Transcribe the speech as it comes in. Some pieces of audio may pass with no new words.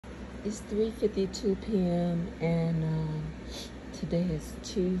It's 3:52 p.m. and today is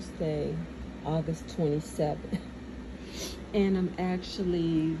Tuesday, August 27th. And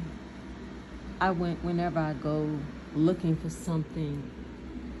whenever I go looking for something,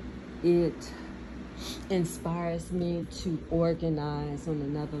 it inspires me to organize on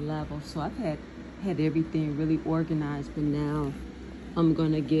another level. So I've had everything really organized, but now I'm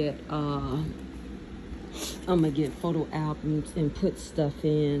gonna get photo albums and put stuff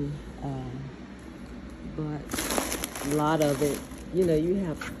in. But a lot of it, you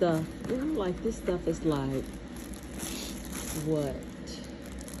have stuff, like this stuff is like, what?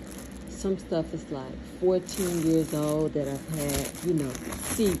 Some stuff is like 14 years old that I've had,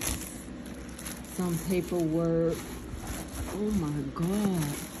 seats, some paperwork. Oh my God.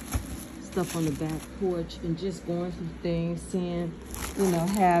 Stuff on the back porch and just going through things, seeing,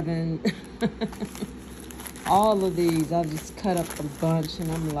 having all of these. I just cut up a bunch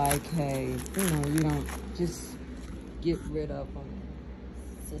and I'm like, hey, you don't just get rid of them.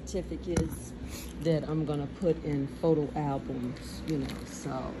 Certificates that I'm gonna put in photo albums,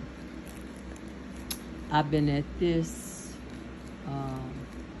 so I've been at this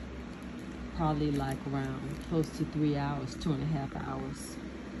probably like around close to 3 hours, 2.5 hours.